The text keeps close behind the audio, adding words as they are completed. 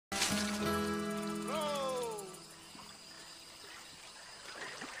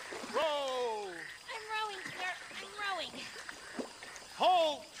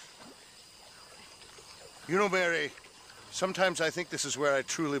You know, Mary, sometimes I think this is where I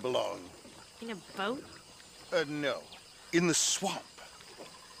truly belong. In a boat? No. In the swamp.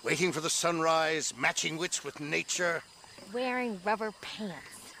 Waiting for the sunrise, matching wits with nature. Wearing rubber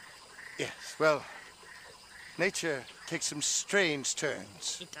pants. Yes, well, nature takes some strange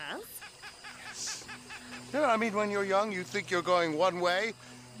turns. It does? Yes. You know, I mean, when you're young, you think you're going one way,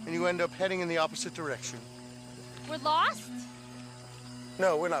 and you end up heading in the opposite direction. We're lost?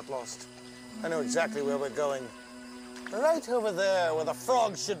 No, we're not lost. I know exactly where we're going. Right over there, where the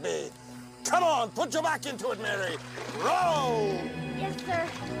frogs should be. Come on, put your back into it, Mary. Row! Yes, sir.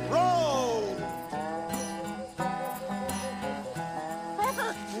 Row!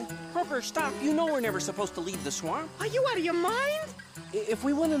 Croaker, stop. You know we're never supposed to leave the swamp. Are you out of your mind? If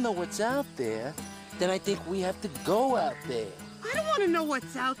we want to know what's out there, then I think we have to go out there. I don't want to know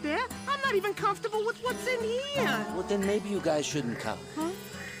what's out there. I'm not even comfortable with what's in here. Well, then maybe you guys shouldn't come. Huh?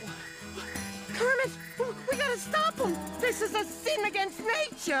 Kermit, we gotta stop him. This is a sin against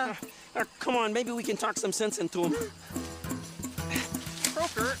nature. Come on, maybe we can talk some sense into him.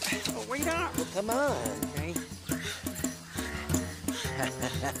 Croaker, wait up. Well, come on. Okay.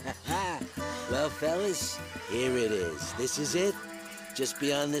 Well, fellas, here it is. This is it. Just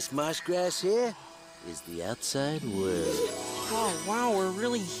beyond this marsh grass here is the outside world. Oh, wow, we're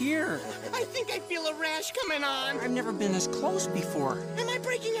really here. I think I feel a rash coming on. I've never been this close before. Am I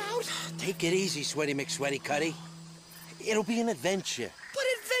breaking out? Take it easy, Sweaty McSweaty-Cutty. It'll be an adventure. But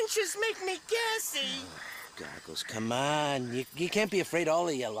adventures make me gassy. Goggles, come on. You can't be afraid all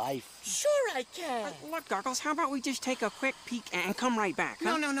of your life. Sure I can. Look, Goggles, how about we just take a quick peek and come right back,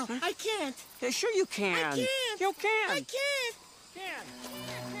 huh? No, I can't. Yeah, sure you can. I can't. You can. I can't.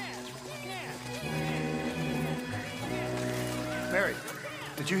 Mary,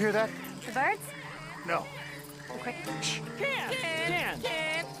 did you hear that? The birds? No. Quick. Can.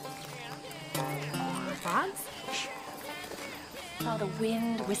 Frogs? Oh, the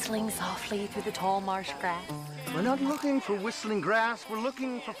wind whistling softly through the tall marsh grass. We're not looking for whistling grass. We're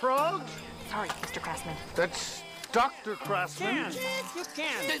looking for frogs. Sorry, Mr. Krassman. That's Dr. Krassman. You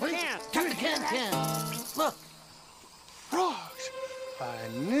can. Look. Frogs. I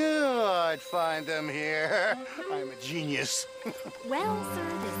knew I'd find them here. I'm a genius. Well, sir,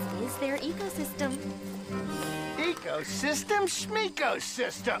 this is their ecosystem. Ecosystem,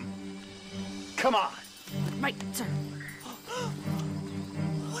 schmeecosystem. Come on. Right, sir.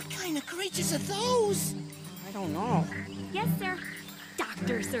 What kind of creatures are those? I don't know. Yes, sir.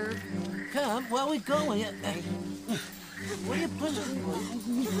 Doctor, sir. Come, where are we going? Where are you pushing?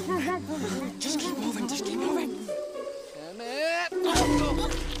 Just keep moving. Kermit!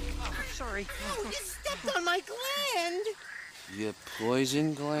 Sorry. Oh, you stepped on my gland. Your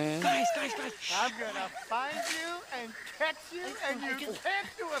poison gland? Guys. I'm gonna find you and catch you, and you can't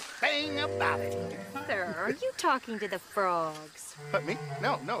do a thing about it. Sir, are you talking to the frogs? Me?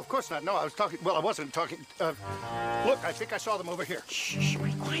 No, of course not. No, I was talking. Well, I wasn't talking. Look, I think I saw them over here. Shh,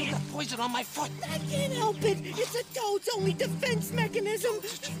 be quiet. Poison on my foot. I can't help it. It's a toad's only defense mechanism.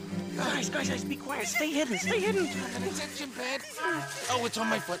 Guys, be quiet. Stay hidden. Protection pad. Oh, it's on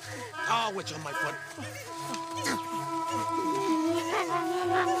my foot.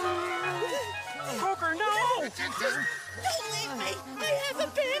 Croaker, no! Don't leave me. I have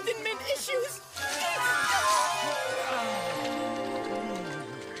abandonment issues.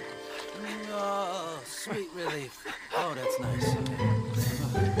 Oh, sweet relief. Oh, that's nice.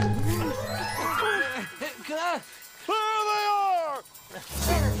 God. There they are!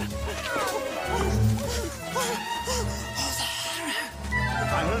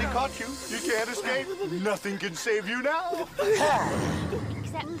 Finally caught you. You can't escape. Nothing can save you now.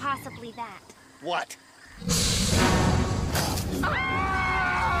 Except possibly that. What?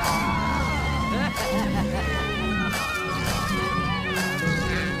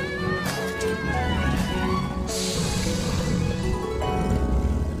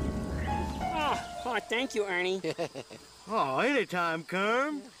 Oh, thank you, Ernie. Oh, anytime,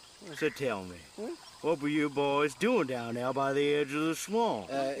 Kerm. So tell me, what were you boys doing down there by the edge of the swamp?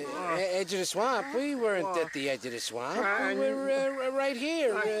 Edge of the swamp? We weren't at the edge of the swamp. We were right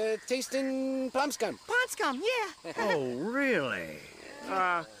here, tasting pond scum. Pond scum, yeah. Oh, really?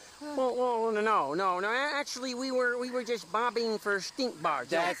 Well, no. Actually, we were just bobbing for stink bars.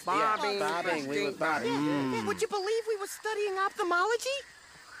 Bobbing. We were bobbing. Would you believe we were studying ophthalmology?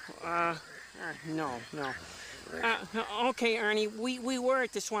 No. Okay, Ernie, we were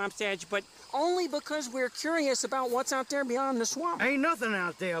at the swamp's edge, but only because we're curious about what's out there beyond the swamp. Ain't nothing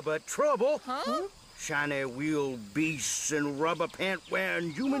out there but trouble. Huh? Shiny wheeled beasts and rubber pant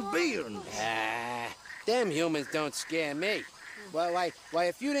wearing human beings. Them humans don't scare me. Why,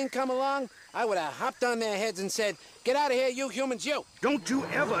 if you didn't come along, I would have hopped on their heads and said, "Get out of here, you humans, you!" Don't you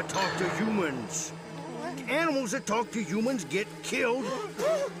ever talk to humans. Animals that talk to humans get killed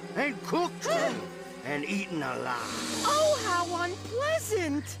and cooked and eaten alive. Oh, how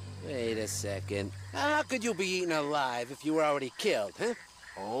unpleasant! Wait a second. How could you be eaten alive if you were already killed, huh?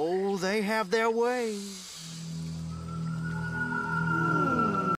 Oh, they have their ways.